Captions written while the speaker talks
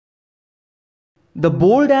The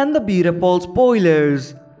Bold and the Beautiful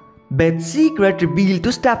spoilers. Beth's secret revealed to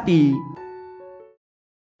Steffy.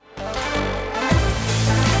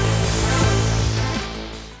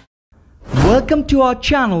 Welcome to our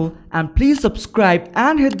channel and please subscribe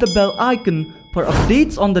and hit the bell icon for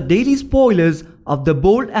updates on the daily spoilers of The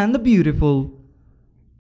Bold and the Beautiful.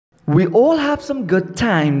 We all have some good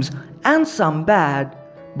times and some bad,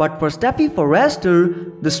 but for Steffy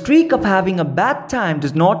Forrester, the streak of having a bad time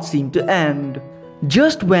does not seem to end.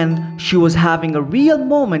 Just when she was having a real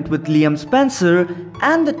moment with Beth Spencer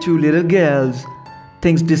and the two little girls,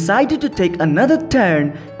 things decided to take another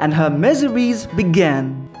turn and her miseries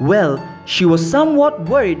began. Well, she was somewhat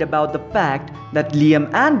worried about the fact that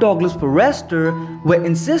Liam and Douglas Forrester were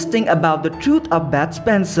insisting about the truth of Beth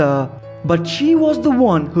Spencer. But she was the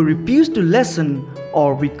one who refused to listen,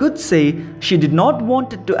 or we could say she did not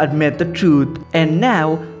want to admit the truth. And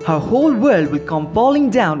now her whole world will come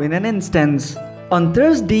falling down in an instant. On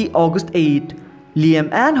Thursday, August 8,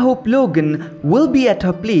 Liam and Hope Logan will be at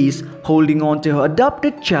her place holding on to her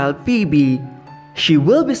adopted child Phoebe. She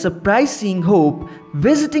will be surprised seeing Hope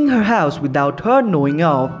visiting her house without her knowing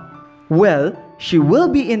of. Well, she will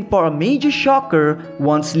be in for a major shocker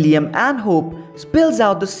once Liam and Hope spills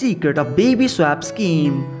out the secret of baby swap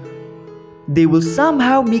scheme. They will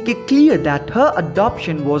somehow make it clear that her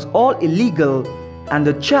adoption was all illegal and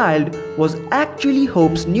the child was actually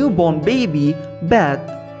Hope's newborn baby, Beth.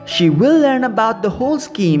 She will learn about the whole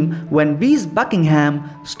scheme when Reese Buckingham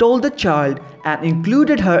stole the child and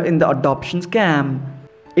included her in the adoption scam.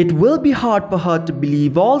 It will be hard for her to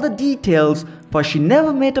believe all the details, for she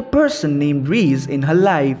never met a person named Reese in her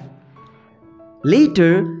life.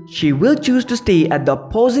 Later, she will choose to stay at the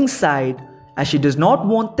opposing side as she does not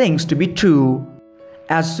want things to be true.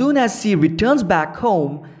 As soon as she returns back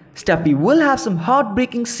home, Steffy will have some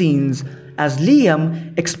heartbreaking scenes as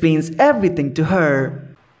Liam explains everything to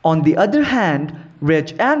her. On the other hand,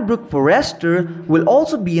 Reg and Brooke Forrester will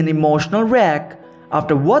also be an emotional wreck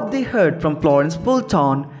after what they heard from Florence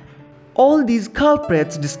Fulton. All these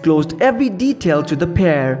culprits disclosed every detail to the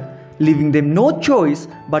pair, leaving them no choice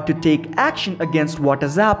but to take action against what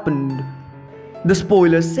has happened. The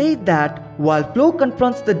spoilers say that while Flo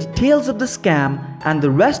confronts the details of the scam and the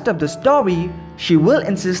rest of the story, she will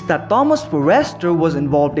insist that Thomas Forrester was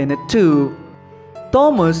involved in it too.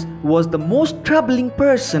 Thomas was the most troubling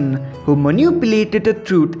person who manipulated the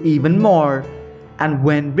truth even more, and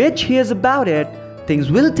when Rich hears about it, things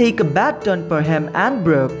will take a bad turn for him and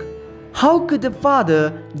Brooke. How could a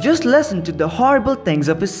father just listen to the horrible things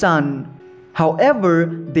of his son? However,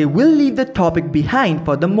 they will leave the topic behind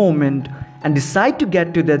for the moment and decide to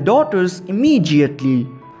get to their daughters immediately.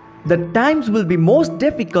 The times will be most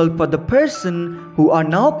difficult for the person who are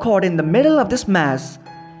now caught in the middle of this mess.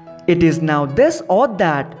 It is now this or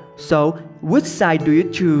that, so which side do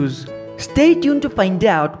you choose? Stay tuned to find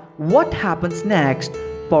out what happens next,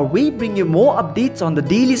 for we bring you more updates on the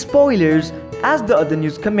daily spoilers as the other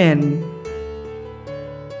news come in.